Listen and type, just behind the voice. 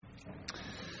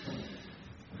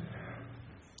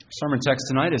Sermon text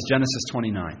tonight is Genesis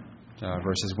 29,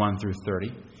 verses 1 through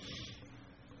 30.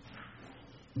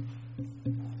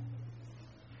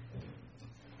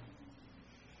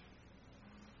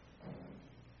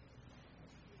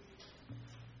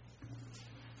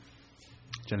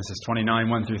 Genesis 29,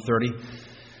 1 through 30.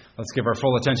 Let's give our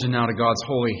full attention now to God's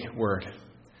holy word.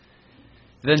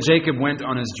 Then Jacob went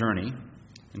on his journey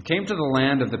and came to the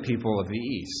land of the people of the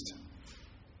east.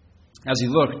 As he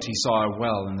looked, he saw a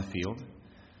well in the field.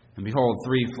 And behold,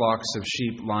 3 flocks of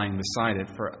sheep lying beside it,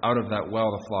 for out of that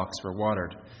well the flocks were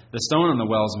watered. The stone on the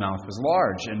well's mouth was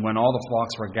large, and when all the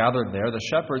flocks were gathered there, the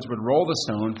shepherds would roll the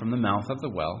stone from the mouth of the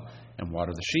well and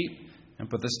water the sheep, and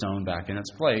put the stone back in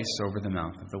its place over the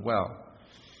mouth of the well.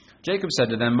 Jacob said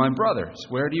to them, "My brothers,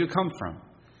 where do you come from?"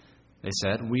 They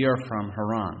said, "We are from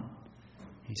Haran."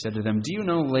 He said to them, "Do you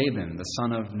know Laban, the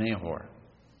son of Nahor?"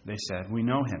 They said, "We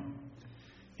know him."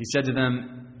 He said to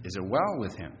them, "Is it well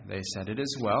with him?" They said, "It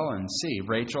is well, and see,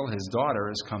 Rachel, his daughter,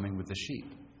 is coming with the sheep."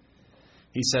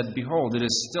 He said, "Behold, it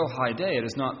is still high day. It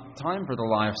is not time for the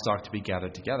livestock to be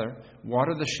gathered together.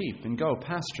 Water the sheep, and go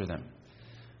pasture them."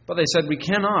 But they said, "We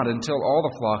cannot until all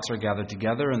the flocks are gathered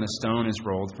together, and the stone is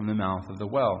rolled from the mouth of the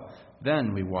well.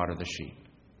 Then we water the sheep."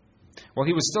 While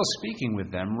he was still speaking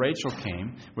with them, Rachel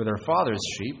came with her father's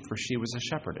sheep, for she was a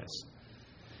shepherdess.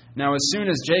 Now as soon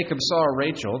as Jacob saw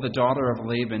Rachel, the daughter of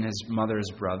Laban his mother's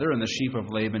brother, and the sheep of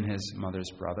Laban his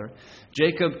mother's brother,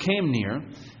 Jacob came near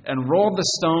and rolled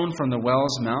the stone from the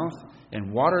well's mouth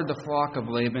and watered the flock of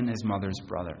Laban his mother's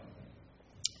brother.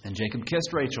 Then Jacob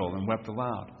kissed Rachel and wept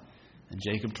aloud. And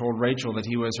Jacob told Rachel that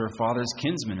he was her father's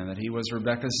kinsman and that he was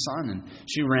Rebekah's son, and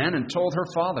she ran and told her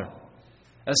father.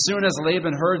 As soon as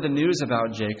Laban heard the news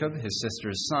about Jacob, his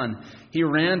sister's son, he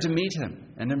ran to meet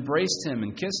him and embraced him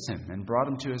and kissed him and brought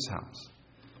him to his house.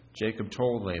 Jacob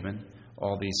told Laban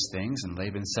all these things, and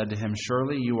Laban said to him,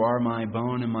 "Surely you are my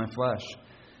bone and my flesh."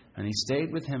 And he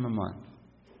stayed with him a month.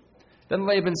 Then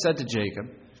Laban said to Jacob,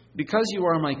 "Because you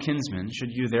are my kinsman,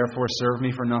 should you therefore serve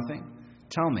me for nothing?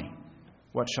 Tell me,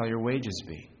 what shall your wages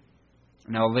be?"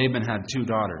 Now Laban had 2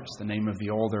 daughters. The name of the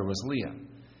older was Leah,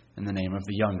 and the name of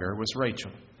the younger was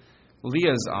Rachel.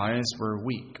 Leah's eyes were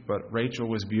weak, but Rachel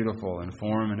was beautiful in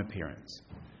form and appearance.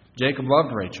 Jacob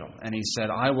loved Rachel, and he said,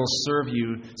 "I will serve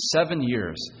you 7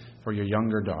 years for your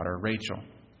younger daughter, Rachel."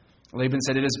 Laban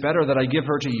said, "It is better that I give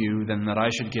her to you than that I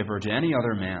should give her to any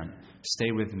other man.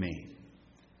 Stay with me."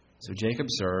 So Jacob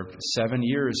served 7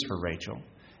 years for Rachel,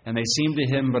 and they seemed to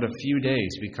him but a few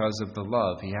days because of the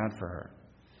love he had for her.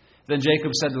 Then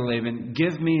Jacob said to Laban,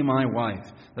 "Give me my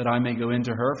wife, that I may go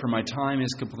into her, for my time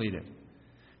is completed."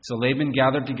 So Laban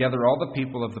gathered together all the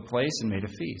people of the place and made a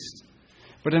feast.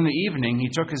 But in the evening he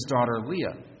took his daughter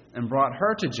Leah and brought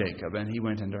her to Jacob, and he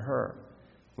went into her.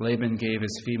 Laban gave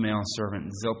his female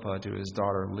servant Zilpah to his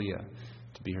daughter Leah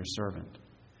to be her servant.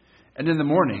 And in the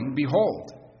morning,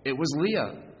 behold, it was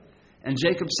Leah. And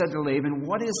Jacob said to Laban,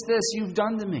 "What is this you've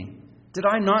done to me? Did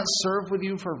I not serve with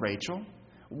you for Rachel?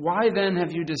 Why then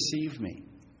have you deceived me?"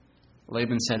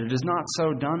 Laban said, "It is not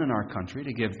so done in our country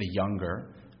to give the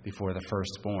younger before the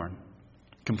firstborn.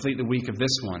 Complete the week of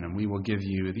this one, and we will give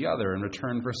you the other in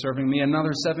return for serving me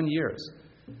another 7 years."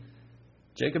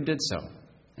 Jacob did so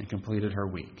and completed her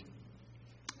week.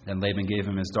 Then Laban gave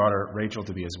him his daughter Rachel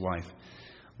to be his wife.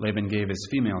 Laban gave his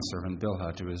female servant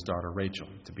Bilhah to his daughter Rachel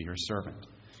to be her servant.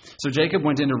 So Jacob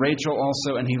went into Rachel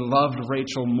also, and he loved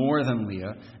Rachel more than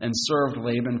Leah, and served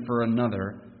Laban for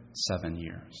another 7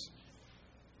 years.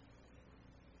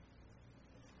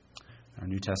 Our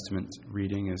New Testament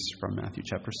reading is from Matthew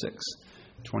chapter 6,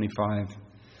 25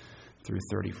 through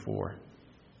 34.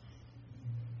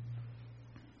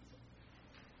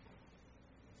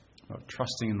 About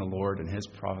trusting in the Lord and His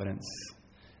providence,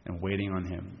 and waiting on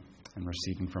Him, and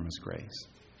receiving from His grace.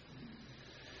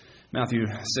 Matthew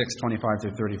 6, 25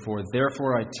 through 34.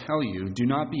 "Therefore I tell you, do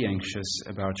not be anxious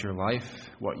about your life,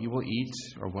 what you will eat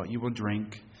or what you will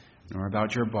drink, nor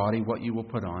about your body, what you will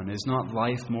put on. Is not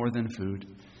life more than food,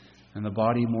 and the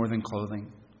body more than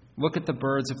clothing? Look at the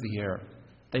birds of the air.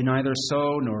 They neither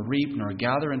sow nor reap nor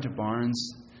gather into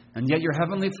barns, and yet your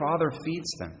heavenly Father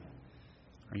feeds them.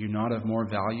 Are you not of more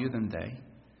value than they?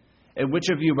 And which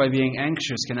of you, by being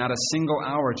anxious, can add a single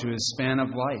hour to his span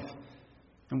of life?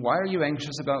 And why are you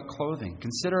anxious about clothing?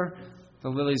 Consider the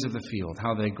lilies of the field,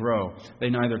 how they grow. They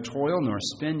neither toil nor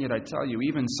spin, yet I tell you,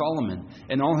 even Solomon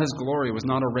in all his glory was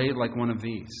not arrayed like one of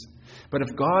these. But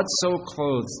if God so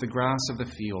clothes the grass of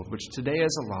the field, which today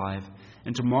is alive,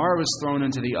 and tomorrow is thrown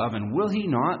into the oven, will He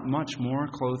not much more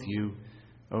clothe you,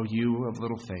 O you of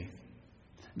little faith?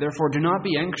 Therefore do not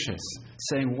be anxious,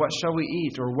 saying, what shall we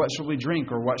eat, or what shall we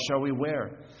drink, or what shall we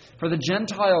wear? For the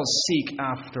Gentiles seek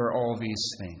after all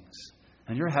these things,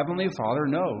 and your heavenly Father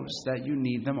knows that you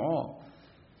need them all.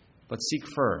 But seek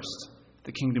first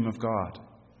the kingdom of God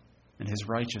and his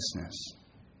righteousness,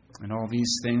 and all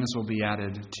these things will be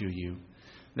added to you.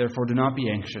 Therefore, do not be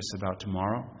anxious about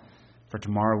tomorrow, for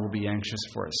tomorrow will be anxious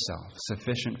for itself.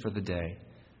 Sufficient for the day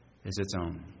is its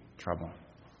own trouble.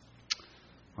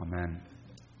 Amen.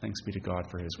 Thanks be to God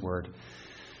for his word.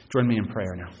 Join me in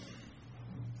prayer now.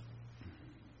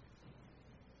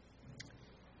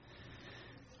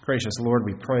 Gracious Lord,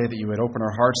 we pray that you would open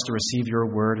our hearts to receive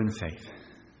your word in faith.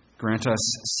 Grant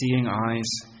us seeing eyes,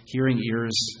 hearing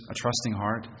ears, a trusting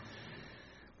heart.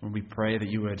 Lord, we pray that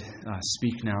you would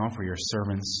speak now, for your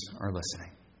servants are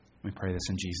listening. We pray this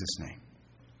in Jesus' name.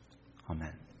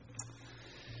 Amen.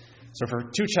 So for 2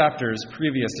 chapters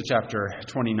previous to chapter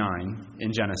 29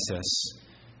 in Genesis,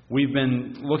 we've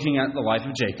been looking at the life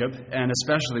of Jacob, and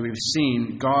especially we've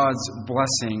seen God's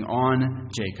blessing on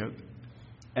Jacob.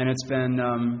 And it's been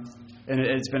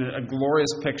a glorious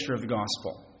picture of the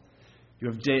gospel. You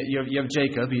have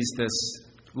Jacob. He's this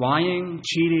lying,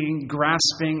 cheating,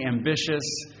 grasping, ambitious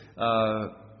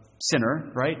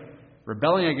sinner, right?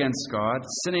 Rebelling against God,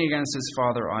 sinning against his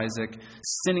father Isaac,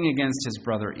 sinning against his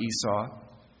brother Esau,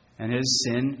 and his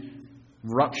sin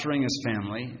rupturing his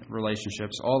family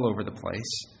relationships all over the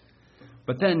place.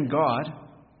 But then God,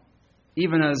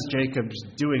 even as Jacob's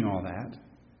doing all that,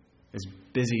 is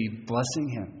busy blessing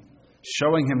him,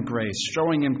 showing him grace,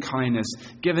 showing him kindness,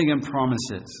 giving him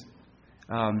promises.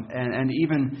 And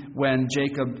even when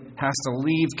Jacob has to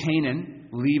leave Canaan,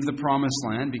 leave the promised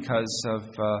land because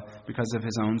of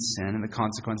his own sin and the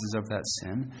consequences of that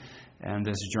sin, and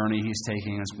this journey he's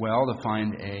taking as well to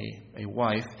find a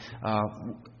wife,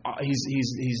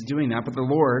 he's doing that. But the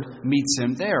Lord meets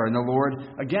him there, and the Lord,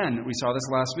 again, we saw this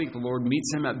last week. The Lord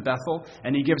meets him at Bethel,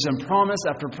 and he gives him promise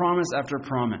after promise after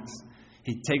promise.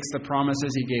 He takes the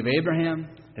promises he gave Abraham,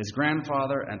 his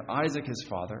grandfather, and Isaac, his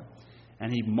father,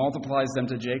 and he multiplies them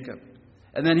to Jacob.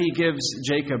 And then he gives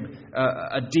Jacob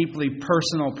a deeply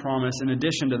personal promise in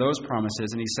addition to those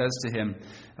promises. And he says to him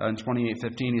in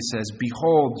 28:15, he says,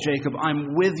 "Behold, Jacob,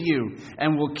 I'm with you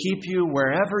and will keep you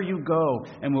wherever you go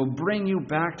and will bring you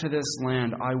back to this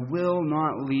land. I will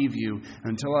not leave you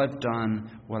until I've done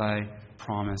what I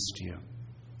promised you."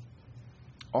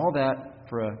 All that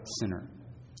for a sinner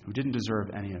who didn't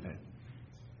deserve any of it.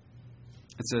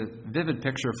 It's a vivid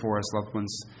picture for us, loved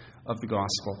ones, of the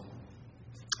gospel,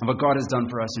 of what God has done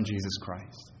for us in Jesus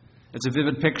Christ. It's a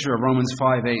vivid picture of Romans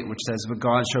 5:8, which says, "But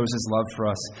God shows his love for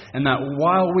us, and that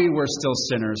while we were still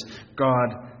sinners,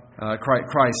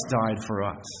 Christ died for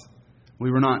us."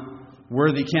 We were not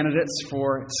worthy candidates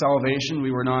for salvation.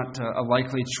 We were not a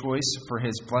likely choice for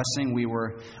his blessing. We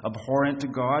were abhorrent to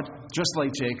God, just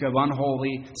like Jacob,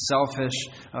 unholy, selfish,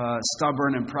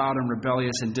 stubborn and proud and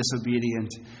rebellious and disobedient.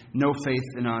 No faith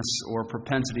in us or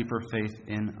propensity for faith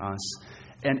in us.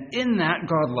 And in that,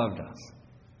 God loved us.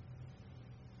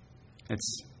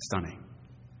 It's stunning.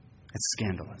 It's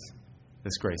scandalous,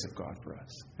 this grace of God for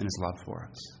us and his love for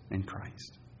us in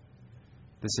Christ.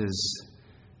 This is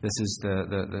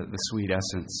the sweet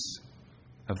essence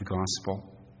of the gospel.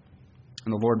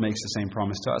 And the Lord makes the same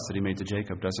promise to us that he made to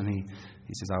Jacob, doesn't he?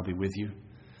 He says, "I'll be with you.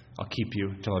 I'll keep you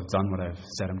until I've done what I've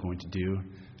said I'm going to do."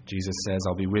 Jesus says,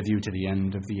 "I'll be with you to the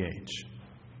end of the age."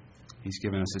 He's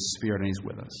given us his Spirit and he's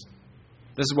with us.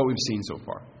 This is what we've seen so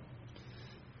far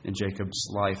in Jacob's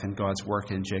life and God's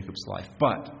work in Jacob's life.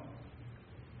 But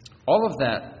all of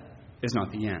that is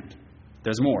not the end.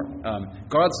 There's more.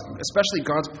 Especially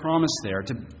God's promise there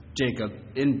to Jacob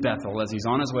in Bethel as he's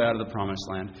on his way out of the promised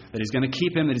land, that he's going to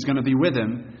keep him, that he's going to be with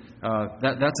him.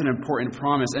 That's an important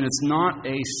promise. And it's not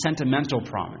a sentimental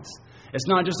promise. It's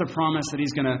not just a promise that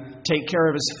he's going to take care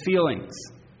of his feelings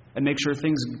and make sure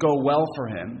things go well for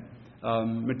him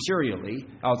materially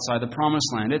outside the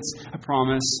promised land. It's a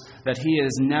promise that he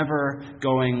is never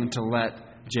going to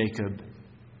let Jacob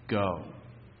go.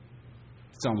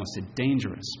 It's almost a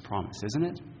dangerous promise, isn't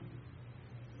it?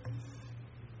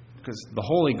 Because the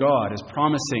holy God is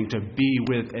promising to be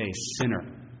with a sinner.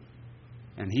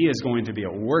 And he is going to be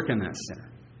at work in that sinner.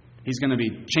 He's going to be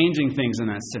changing things in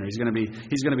that sinner. He's going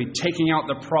to be taking out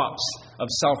the props of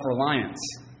self-reliance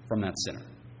from that sinner,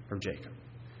 from Jacob,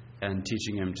 and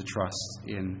teaching him to trust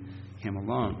in him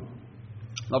alone.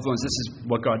 Loved ones, this is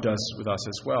what God does with us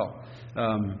as well.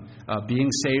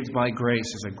 Being saved by grace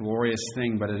is a glorious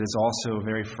thing, but it is also a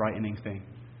very frightening thing.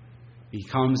 He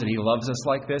comes and he loves us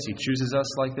like this. He chooses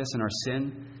us like this in our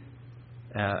sin.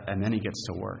 And then he gets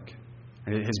to work.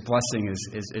 His blessing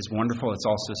is wonderful. It's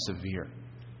also severe.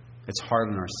 It's hard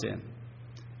on our sin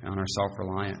and on our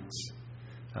self-reliance.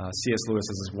 C.S. Lewis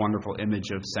has this wonderful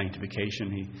image of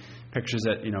sanctification. He pictures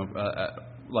it,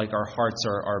 like our hearts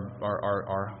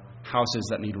are houses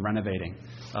that need renovating,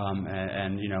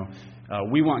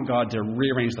 we want God to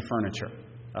rearrange the furniture,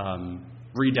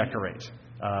 redecorate.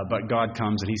 But God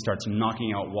comes and He starts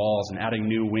knocking out walls and adding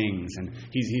new wings, and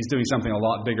He's doing something a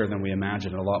lot bigger than we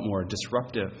imagined, a lot more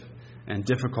disruptive and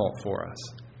difficult for us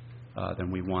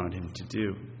than we wanted Him to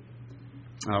do.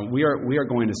 We are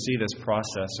going to see this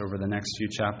process over the next few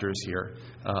chapters here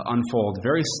unfold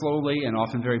very slowly and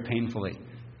often very painfully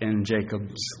in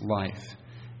Jacob's life.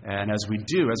 And as we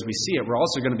see it, we're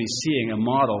also going to be seeing a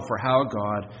model for how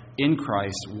God in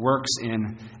Christ works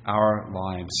in our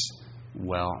lives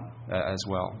as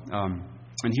well.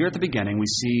 And here at the beginning, we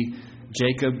see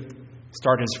Jacob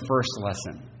start his first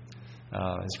lesson.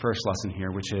 His first lesson here,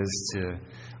 which is to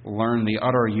learn the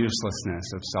utter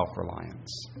uselessness of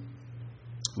self-reliance.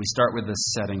 We start with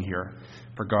this setting here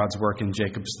for God's work in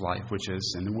Jacob's life, which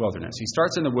is in the wilderness. He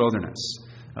starts in the wilderness.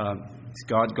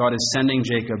 God is sending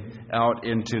Jacob out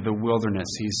into the wilderness.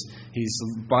 He's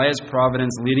by His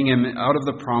providence leading him out of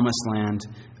the promised land,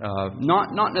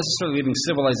 not necessarily leaving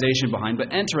civilization behind,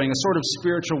 but entering a sort of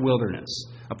spiritual wilderness,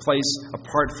 a place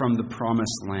apart from the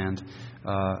promised land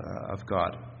of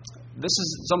God. This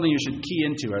is something you should key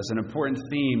into as an important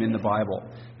theme in the Bible.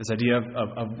 This idea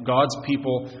of God's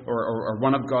people or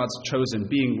one of God's chosen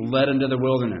being led into the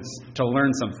wilderness to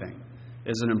learn something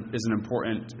is an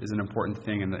important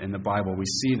thing in the Bible. We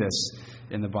see this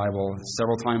in the Bible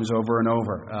several times over and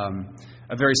over.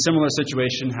 A very similar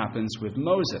situation happens with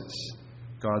Moses,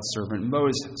 God's servant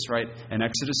Moses, right? In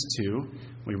Exodus 2,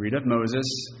 we read of Moses.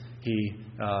 He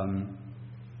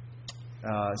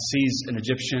sees an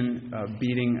Egyptian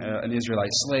beating an Israelite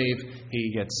slave.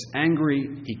 He gets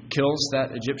angry. He kills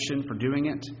that Egyptian for doing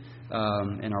it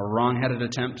in a wrong-headed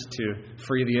attempt to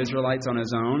free the Israelites on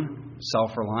his own,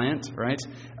 self-reliant, right?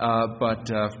 But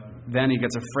then he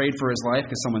gets afraid for his life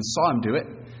because someone saw him do it,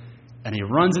 and he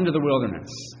runs into the wilderness.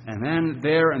 And then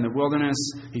there in the wilderness,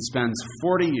 he spends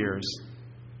 40 years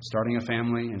starting a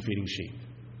family and feeding sheep.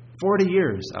 40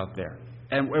 years out there.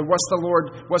 And what's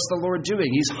the Lord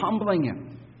doing? He's humbling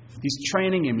him. He's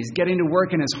training him. He's getting to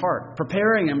work in his heart,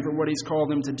 preparing him for what He's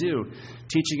called him to do,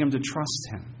 teaching him to trust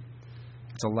Him.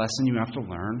 It's a lesson you have to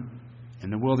learn in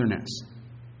the wilderness.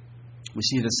 We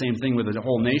see the same thing with the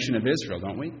whole nation of Israel,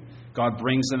 don't we? God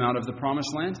brings them out of the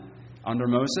promised land under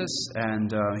Moses,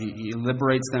 and he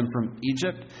liberates them from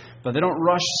Egypt, but they don't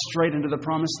rush straight into the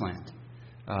promised land.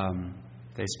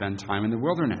 They spend time in the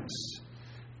wilderness.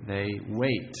 They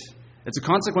wait. It's a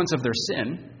consequence of their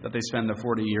sin that they spend the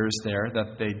 40 years there,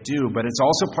 that they do, but it's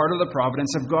also part of the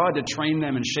providence of God to train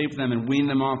them and shape them and wean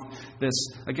them off this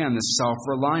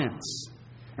self-reliance.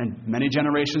 And many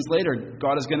generations later,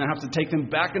 God is going to have to take them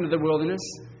back into the wilderness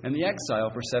and the exile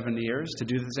for 70 years to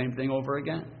do the same thing over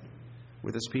again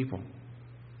with His people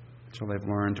until they've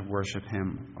learned to worship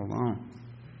Him alone.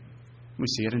 We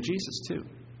see it in Jesus too.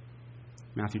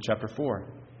 Matthew chapter 4.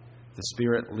 The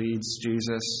Spirit leads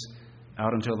Jesus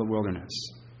out into the wilderness.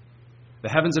 The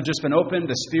heavens have just been opened.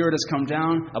 The Spirit has come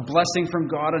down. A blessing from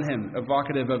God on him,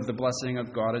 evocative of the blessing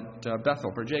of God at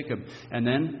Bethel for Jacob. And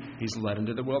then he's led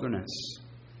into the wilderness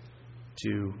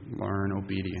to learn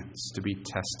obedience, to be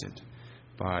tested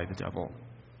by the devil.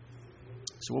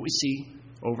 So what we see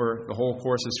over the whole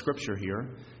course of Scripture here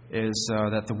is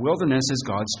that the wilderness is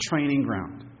God's training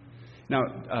ground. Now,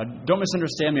 don't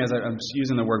misunderstand me as I'm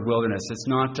using the word wilderness. It's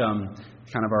not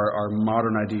kind of our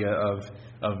modern idea of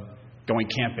going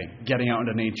camping, getting out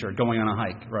into nature, going on a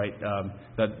hike, right?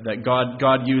 That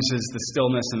God uses the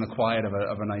stillness and the quiet of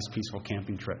a nice, peaceful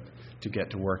camping trip to get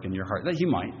to work in your heart. That He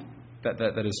might.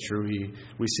 That is true.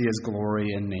 We see His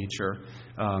glory in nature.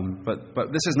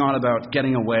 But this is not about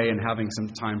getting away and having some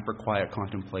time for quiet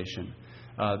contemplation.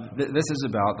 This is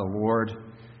about the Lord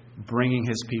bringing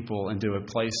His people into a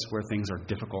place where things are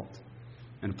difficult,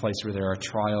 and a place where there are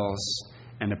trials,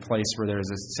 and a place where there is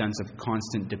a sense of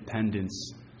constant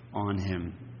dependence on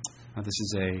Him. This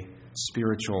is a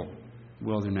spiritual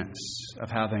wilderness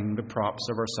of having the props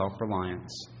of our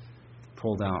self-reliance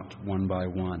pulled out one by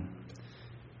one.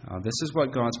 This is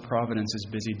what God's providence is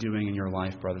busy doing in your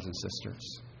life, brothers and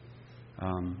sisters.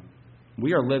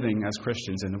 We are living as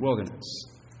Christians in the wilderness.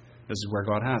 This is where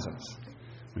God has us.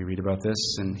 We read about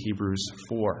this in Hebrews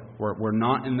 4. We're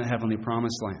not in the heavenly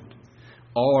promised land.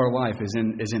 All our life is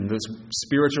in this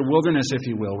spiritual wilderness, if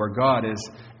you will, where God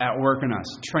is at work in us,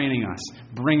 training us,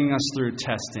 bringing us through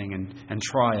testing and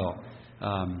trial.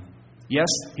 Yes,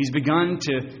 He's begun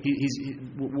to, he's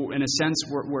in a sense,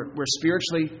 we're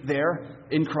spiritually there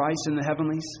in Christ in the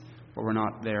heavenlies, but we're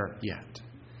not there yet.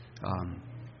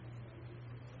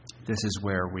 This is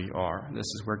where we are. This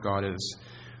is where God is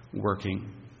working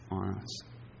on us.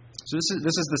 So this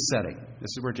is the setting.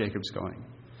 This is where Jacob's going.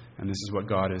 And this is what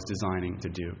God is designing to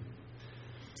do.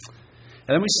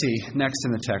 And then we see, next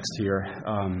in the text here,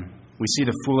 we see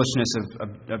the foolishness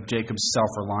of Jacob's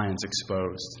self-reliance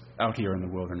exposed out here in the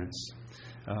wilderness,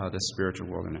 the spiritual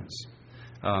wilderness.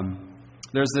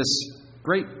 There's this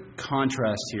great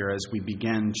contrast here as we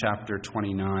begin chapter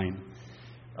 29,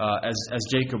 as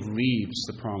Jacob leaves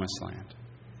the promised land.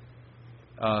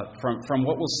 From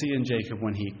what we'll see in Jacob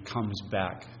when he comes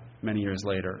back many years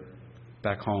later,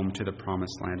 back home to the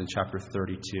promised land in chapter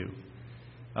 32.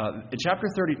 In chapter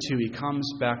 32, he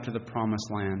comes back to the promised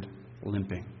land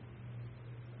limping.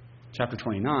 Chapter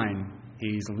 29,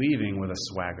 he's leaving with a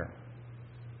swagger.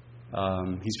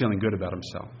 He's feeling good about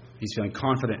himself. He's feeling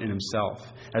confident in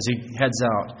himself as he heads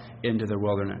out into the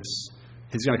wilderness.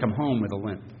 He's going to come home with a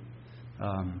limp.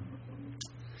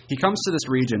 He comes to this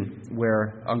region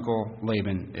where Uncle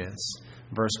Laban is.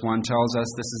 Verse 1 tells us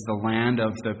this is the land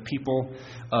of the people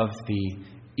of the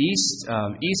east.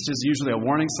 East is usually a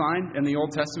warning sign in the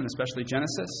Old Testament, especially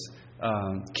Genesis.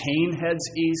 Cain heads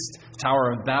east.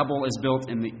 Tower of Babel is built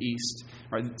in the east.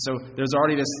 Right? So there's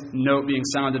already this note being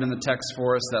sounded in the text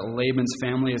for us that Laban's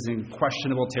family is in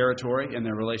questionable territory in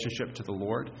their relationship to the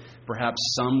Lord. Perhaps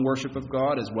some worship of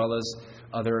God as well as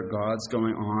other gods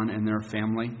going on in their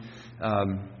family.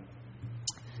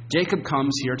 Jacob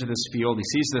comes here to this field. He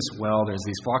sees this well. There's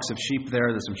these flocks of sheep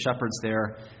there. There's some shepherds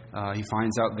there. He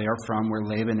finds out they're from where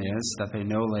Laban is, that they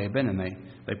know Laban, and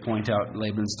they point out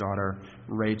Laban's daughter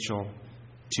Rachel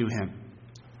to him.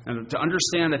 And to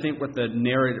understand, I think, what the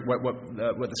narrative, what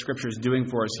the Scripture is doing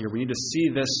for us here, we need to see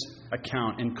this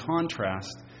account in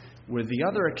contrast with the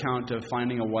other account of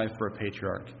finding a wife for a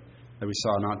patriarch that we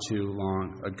saw not too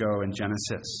long ago in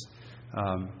Genesis.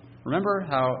 Remember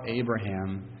how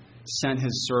Abraham sent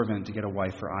his servant to get a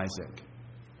wife for Isaac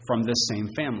from this same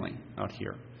family out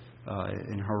here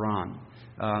in Haran.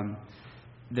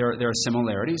 There are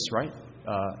similarities, right?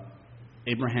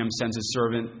 Abraham sends his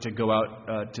servant to go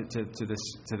out to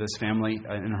this family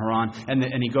in Haran,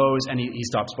 and he goes and he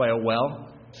stops by a well,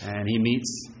 and he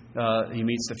meets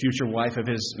the future wife of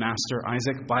his master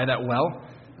Isaac by that well,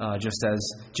 just as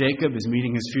Jacob is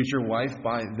meeting his future wife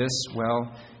by this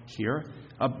well here.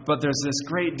 But there's this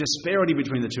great disparity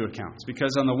between the two accounts,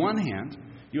 because on the one hand,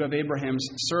 you have Abraham's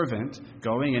servant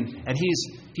going and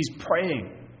he's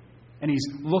praying and he's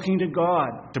looking to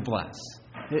God to bless.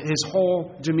 His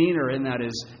whole demeanor in that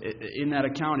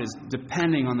account is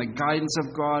depending on the guidance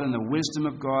of God and the wisdom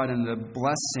of God and the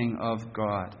blessing of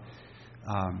God.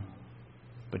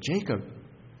 But Jacob,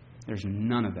 there's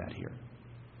none of that here.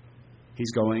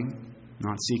 He's going,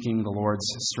 not seeking the Lord's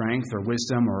strength or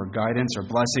wisdom or guidance or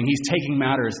blessing. He's taking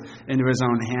matters into his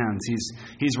own hands.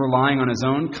 He's relying on his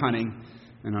own cunning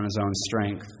and on his own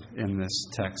strength in this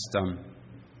text.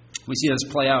 We see this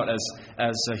play out as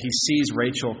he sees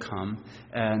Rachel come,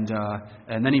 and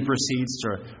then he proceeds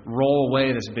to roll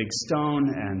away this big stone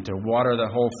and to water the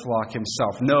whole flock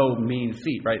himself. No mean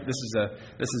feat, right? This is a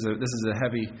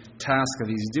heavy task that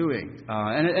he's doing,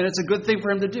 and it's a good thing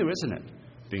for him to do, isn't it?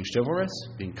 Being chivalrous,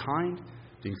 being kind,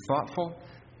 being thoughtful.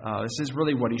 This is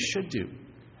really what he should do.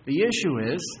 The issue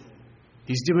is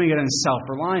he's doing it in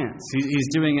self-reliance. He's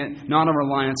doing it not in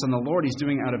reliance on the Lord. He's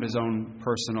doing it out of his own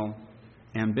personal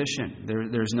ambition.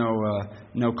 There's no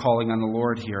calling on the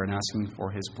Lord here and asking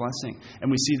for his blessing. And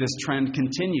we see this trend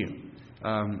continue.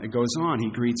 It goes on. He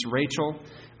greets Rachel.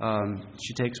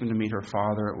 She takes him to meet her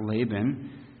father, Laban.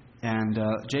 And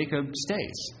Jacob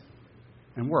stays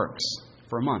and works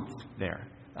for a month there.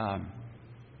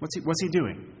 What's he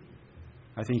doing?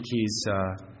 I think he's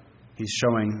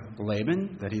showing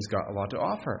Laban that he's got a lot to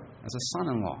offer as a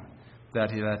son-in-law.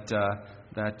 That he's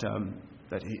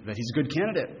a good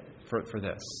candidate for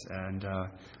this. And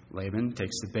Laban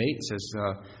takes the bait, says,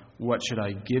 "What should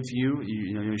I give you?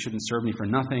 You shouldn't serve me for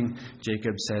nothing."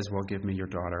 Jacob says, "Well, give me your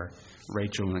daughter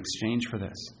Rachel in exchange for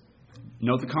this."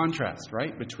 Note the contrast,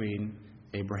 right, between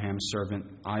Abraham's servant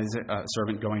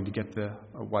going to get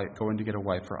a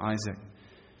wife for Isaac.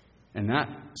 In that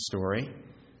story,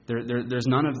 there's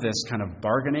none of this kind of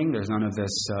bargaining. There's none of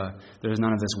this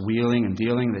wheeling and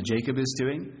dealing that Jacob is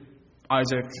doing.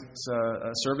 Isaac's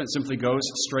servant simply goes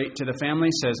straight to the family,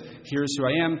 says, "Here's who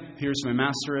I am. Here's who my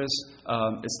master is.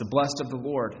 It's the blessed of the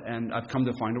Lord, and I've come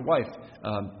to find a wife.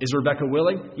 Is Rebekah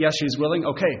willing? Yes, she's willing.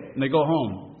 Okay." And they go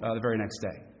home the very next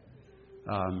day.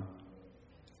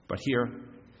 But here,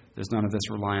 there's none of this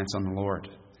reliance on the Lord.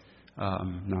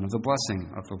 None of the blessing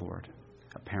of the Lord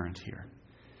apparent here.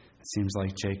 It seems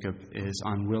like Jacob is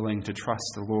unwilling to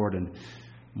trust the Lord and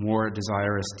more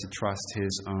desirous to trust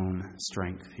his own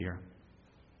strength here.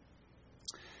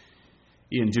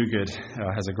 Ian Duguid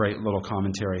has a great little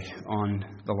commentary on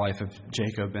the life of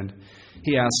Jacob, and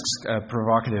he asks a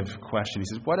provocative question. He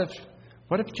says,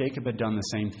 what if Jacob had done the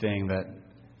same thing that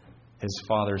his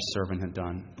father's servant had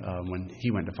done when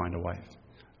he went to find a wife?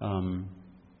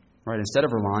 Right? Instead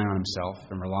of relying on himself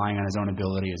and relying on his own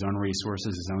ability, his own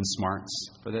resources, his own smarts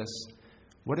for this,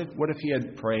 what if he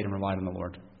had prayed and relied on the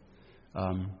Lord?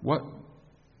 What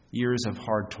years of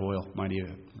hard toil might he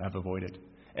have avoided?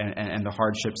 And the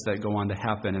hardships that go on to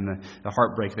happen, and the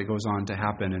heartbreak that goes on to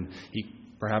happen. And he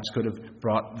perhaps could have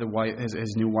brought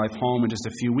his new wife home in just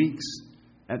a few weeks.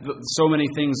 And so many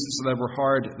things that were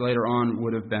hard later on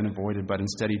would have been avoided, but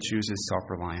instead he chooses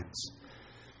self-reliance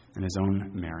and his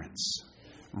own merits,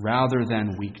 rather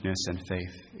than weakness and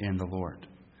faith in the Lord.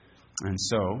 And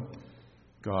so,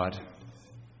 God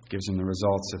gives him the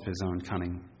results of his own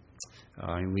cunning.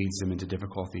 He leads him into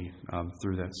difficulty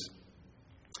through this.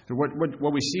 So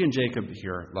what we see in Jacob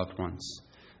here, loved ones,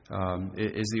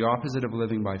 is the opposite of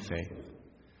living by faith.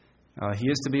 He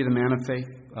is to be the man of faith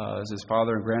as his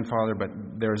father and grandfather, but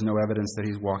there is no evidence that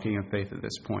he's walking in faith at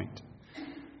this point.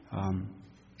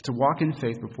 To walk in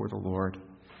faith before the Lord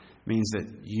means that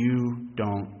you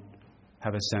don't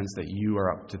have a sense that you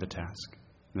are up to the task,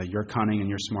 that your cunning and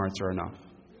your smarts are enough.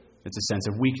 It's a sense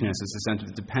of weakness. It's a sense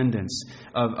of dependence,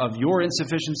 of your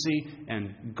insufficiency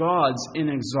and God's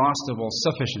inexhaustible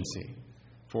sufficiency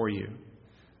for you.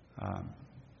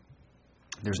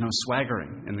 There's no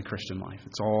swaggering in the Christian life.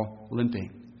 It's all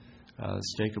limping, as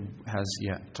Jacob has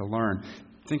yet to learn.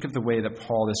 Think of the way that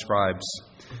Paul describes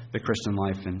the Christian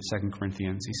life in 2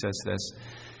 Corinthians. He says this,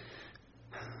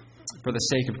 "For the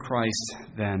sake of Christ,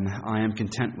 then, I am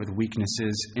content with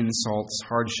weaknesses, insults,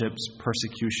 hardships,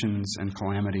 persecutions, and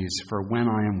calamities. For when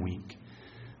I am weak,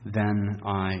 then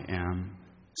I am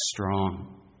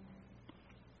strong."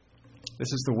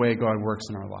 This is the way God works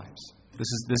in our lives. This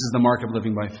is the mark of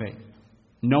living by faith.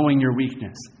 Knowing your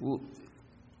weakness,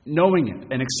 knowing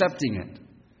it and accepting it,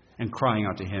 and crying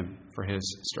out to Him for His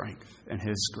strength and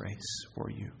His grace for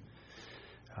you.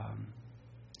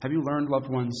 Have you learned, loved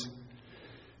ones,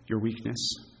 your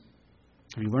weakness?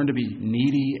 Have you learned to be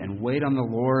needy and wait on the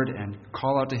Lord and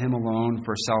call out to Him alone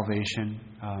for salvation?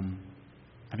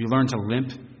 Have you learned to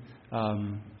limp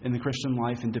in the Christian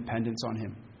life in dependence on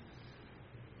Him?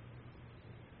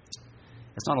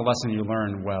 It's not a lesson you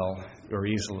learn well or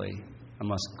easily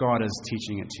unless God is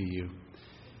teaching it to you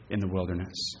in the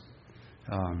wilderness.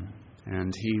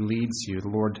 And He leads you. The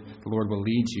Lord will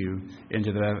lead you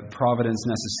into the providence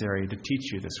necessary to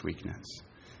teach you this weakness.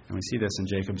 And we see this in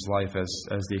Jacob's life as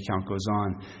the account goes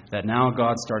on, that now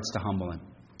God starts to humble him.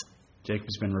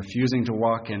 Jacob's been refusing to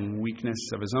walk in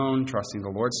weakness of his own, trusting the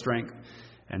Lord's strength,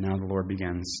 and now the Lord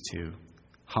begins to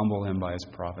humble him by His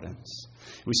providence.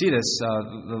 We see this,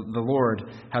 the Lord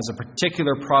has a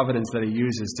particular providence that He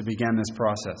uses to begin this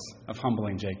process of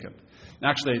humbling Jacob.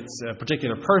 Actually, it's a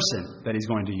particular person that He's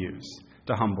going to use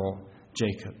to humble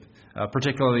Jacob. A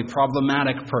particularly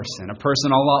problematic person, a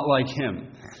person a lot like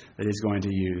him, that He's going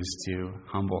to use to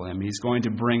humble him. He's going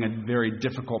to bring a very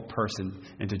difficult person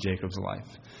into Jacob's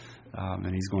life.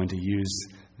 And He's going to use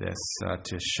this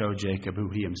to show Jacob who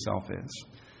he himself is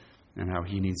and how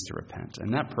he needs to repent.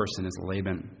 And that person is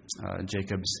Laban,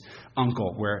 Jacob's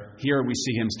uncle, where here we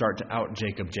see him start to out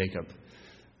Jacob.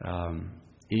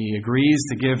 He agrees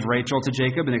to give Rachel to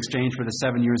Jacob in exchange for the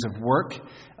 7 years of work.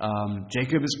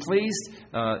 Jacob is pleased.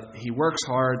 He works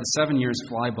hard. The 7 years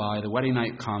fly by. The wedding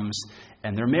night comes,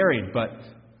 and they're married. But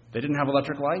they didn't have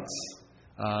electric lights.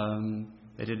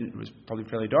 It was probably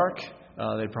fairly dark.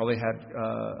 They probably had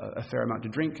a fair amount to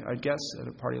drink, I'd guess, at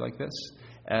a party like this.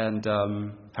 And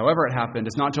however it happened,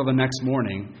 it's not until the next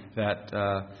morning that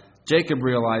Jacob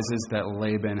realizes that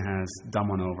Laban has done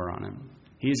one over on him.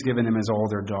 He's given him his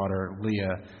older daughter,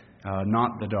 Leah,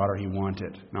 not the daughter he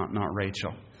wanted, not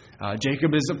Rachel.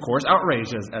 Jacob is, of course,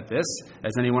 outraged at this,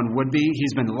 as anyone would be.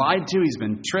 He's been lied to. He's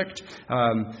been tricked. He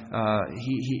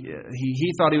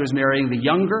thought he was marrying the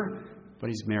younger, but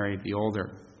he's married the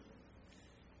older.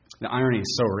 The irony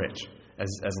is so rich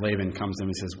as Laban comes to him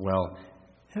and says, well,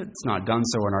 it's not done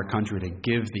so in our country to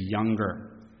give the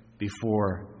younger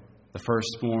before the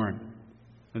firstborn.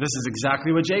 And this is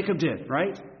exactly what Jacob did,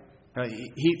 right?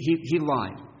 He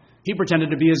lied. He pretended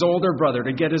to be his older brother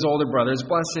to get his older brother's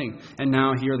blessing. And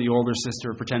now here the older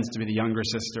sister pretends to be the younger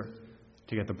sister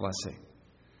to get the blessing.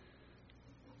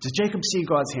 Does Jacob see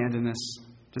God's hand in this?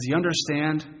 Does he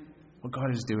understand what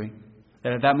God is doing?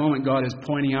 That at that moment God is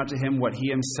pointing out to him what he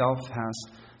himself has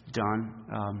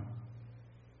done?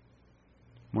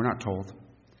 We're not told.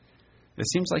 It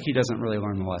seems like he doesn't really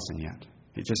learn the lesson yet.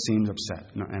 He just seems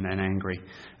upset and angry.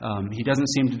 He doesn't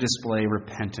seem to display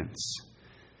repentance.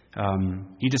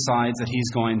 He decides that he's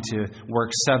going to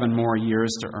work 7 more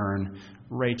years to earn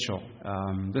Rachel.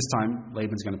 This time,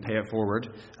 Laban's going to pay it forward.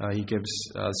 He gives,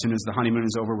 as soon as the honeymoon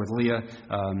is over with Leah,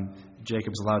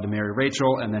 Jacob's allowed to marry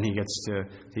Rachel, and then he gets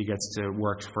to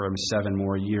work for him 7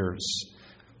 more years.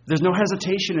 There's no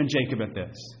hesitation in Jacob at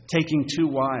this, taking 2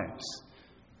 wives.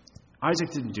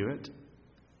 Isaac didn't do it.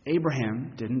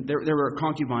 Abraham didn't. There were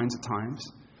concubines at times,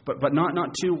 but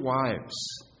not 2 wives.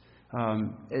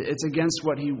 It's against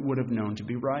what he would have known to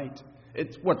be right.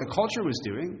 It's what the culture was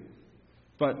doing,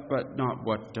 but not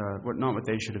what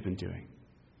they should have been doing.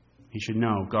 He should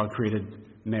know God created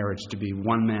marriage to be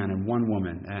one man and one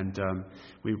woman. And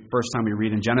first time we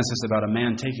read in Genesis about a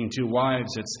man taking 2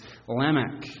 wives, it's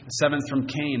Lamech, 7th from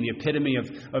Cain, the epitome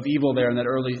of evil there in that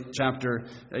early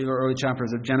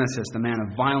chapters of Genesis, the man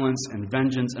of violence and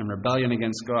vengeance and rebellion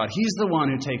against God. He's the one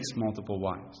who takes multiple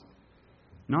wives,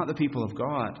 not the people of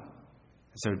God.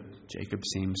 So Jacob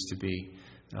seems to be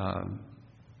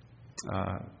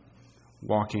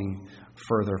walking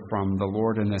further from the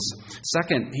Lord in this.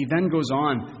 Second, he then goes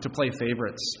on to play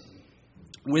favorites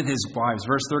with his wives.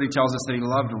 Verse 30 tells us that he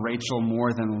loved Rachel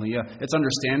more than Leah. It's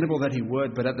understandable that he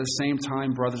would, but at the same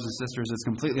time, brothers and sisters, it's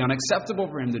completely unacceptable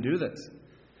for him to do this.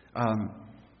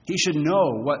 He should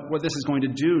know what this is going to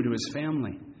do to his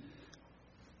family.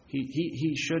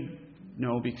 He should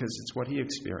know because it's what he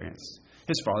experienced.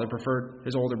 His father preferred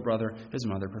his older brother. His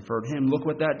mother preferred him. Look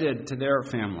what that did to their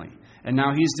family. And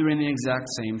now he's doing the exact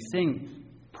same thing,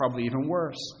 probably even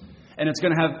worse. And it's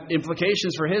going to have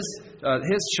implications for his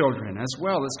children as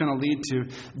well. It's going to lead to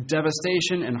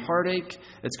devastation and heartache.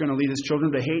 It's going to lead his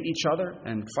children to hate each other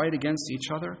and fight against each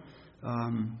other.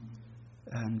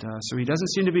 So he doesn't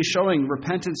seem to be showing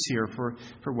repentance here for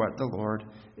what the Lord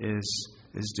is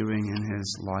doing in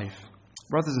his life.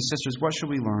 Brothers and sisters, what should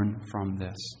we learn from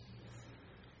this?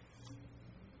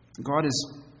 God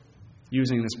is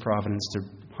using this providence to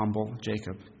humble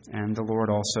Jacob, and the Lord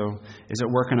also is at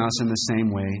work in us in the same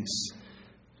ways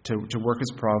to work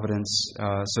His providence,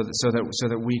 so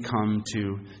that we come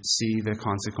to see the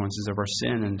consequences of our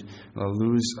sin and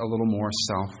lose a little more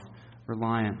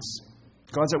self-reliance.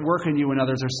 God's at work in you when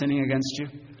others are sinning against you.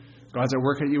 God's at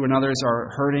work in you when others are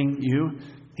hurting you.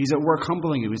 He's at work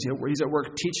humbling you. He's at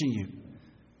work teaching you.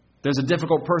 There's a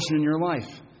difficult person in your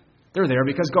life. They're there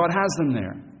because God has them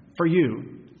there for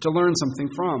you to learn something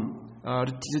from,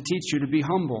 to teach you to be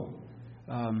humble.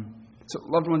 So,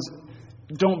 loved ones,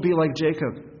 don't be like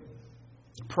Jacob.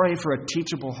 Pray for a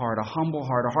teachable heart, a humble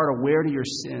heart, a heart aware to your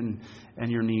sin and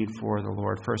your need for the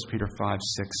Lord. 1 Peter 5:6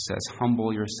 says,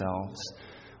 "Humble yourselves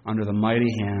under the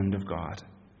mighty hand of God."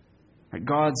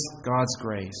 God's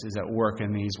grace is at work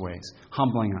in these ways,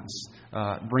 humbling us,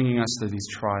 bringing us through these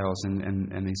trials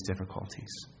and these difficulties.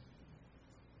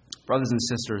 Brothers and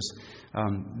sisters,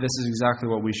 this is exactly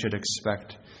what we should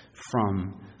expect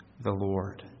from the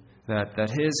Lord, that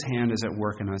His hand is at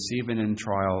work in us, even in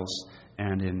trials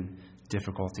and in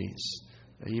difficulties,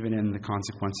 even in the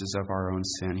consequences of our own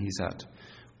sin. He's at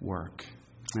work.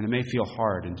 And it may feel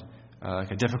hard and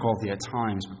like a difficulty at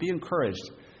times, but be encouraged,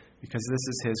 because this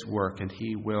is His work and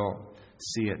He will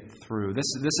see it through. This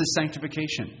is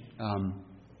sanctification.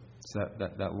 It's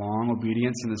that long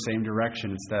obedience in the same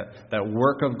direction. It's that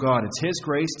work of God. It's His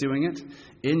grace doing it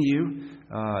in you,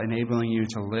 enabling you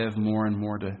to live more and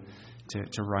more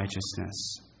to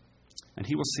righteousness. And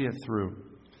He will see it through.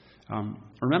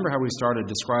 Remember how we started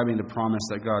describing the promise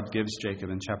that God gives Jacob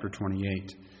in chapter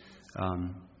 28,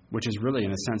 which is really,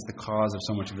 in a sense, the cause of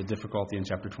so much of the difficulty in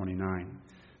chapter 29.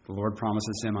 The Lord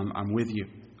promises him, I'm with you.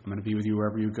 I'm going to be with you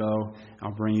wherever you go.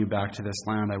 I'll bring you back to this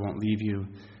land. I won't leave you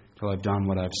till I've done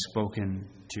what I've spoken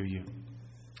to you.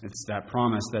 It's that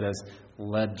promise that has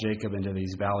led Jacob into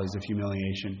these valleys of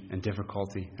humiliation and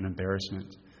difficulty and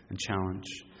embarrassment and challenge.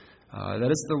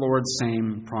 That is the Lord's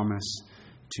same promise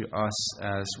to us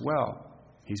as well.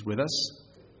 He's with us,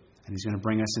 and He's going to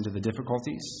bring us into the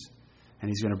difficulties, and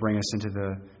He's going to bring us into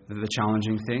the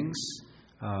challenging things.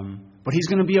 But He's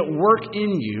going to be at work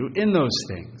in you in those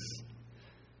things.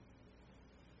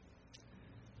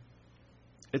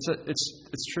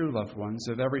 It's true, loved ones,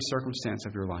 of every circumstance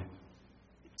of your life,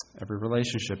 every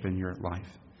relationship in your life.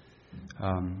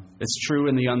 It's true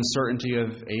in the uncertainty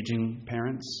of aging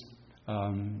parents.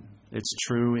 It's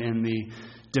true in the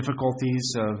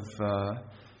difficulties of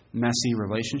messy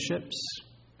relationships.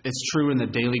 It's true in the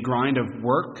daily grind of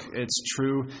work. It's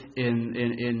true in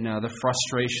the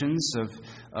frustrations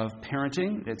of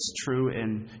parenting. It's true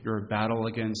in your battle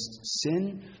against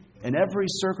sin. in every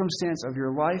circumstance of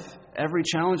your life, every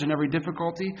challenge and every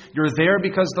difficulty. You're there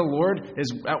because the Lord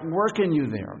is at work in you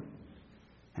there.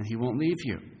 And He won't leave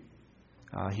you.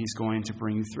 He's going to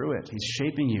bring you through it. He's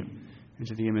shaping you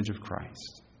into the image of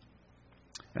Christ.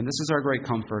 And this is our great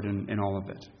comfort in all of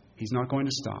it. He's not going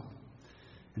to stop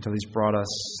until He's brought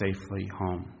us safely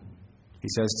home. He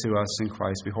says to us in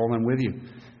Christ, "Behold, I'm with you.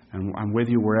 And I'm with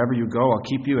you wherever you go. I'll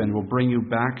keep you and will bring you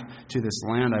back to this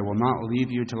land. I will not leave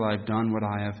you till I've done what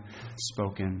I have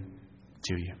spoken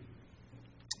to you."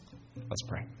 Let's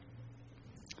pray.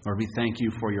 Lord, we thank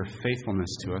you for your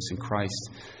faithfulness to us in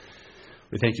Christ.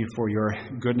 We thank you for your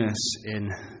goodness in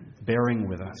bearing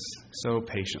with us so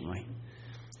patiently.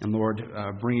 And Lord,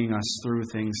 bringing us through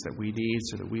things that we need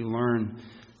so that we learn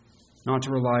not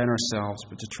to rely on ourselves,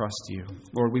 but to trust you.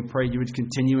 Lord, we pray you would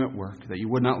continue at work, that you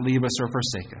would not leave us or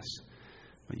forsake us,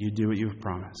 but you do what you have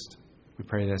promised. We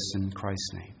pray this in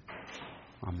Christ's name.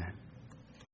 Amen.